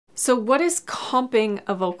So what is comping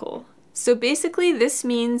a vocal? So basically this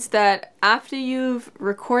means that after you've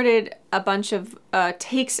recorded a bunch of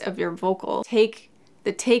takes of your vocal, take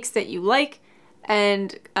the takes that you like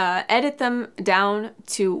and edit them down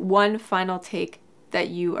to one final take that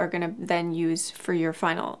you are gonna then use for your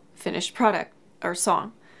final finished product or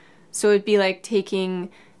song. So it'd be like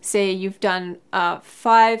taking, say you've done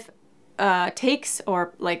 5 takes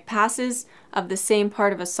or like passes of the same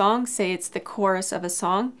part of a song. Say it's the chorus of a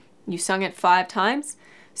song. You sung it 5 times.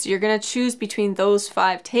 So you're going to choose between those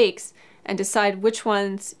 5 takes and decide which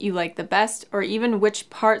ones you like the best, or even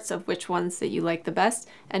which parts of which ones that you like the best,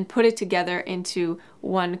 and put it together into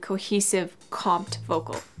one cohesive comped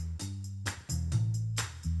vocal.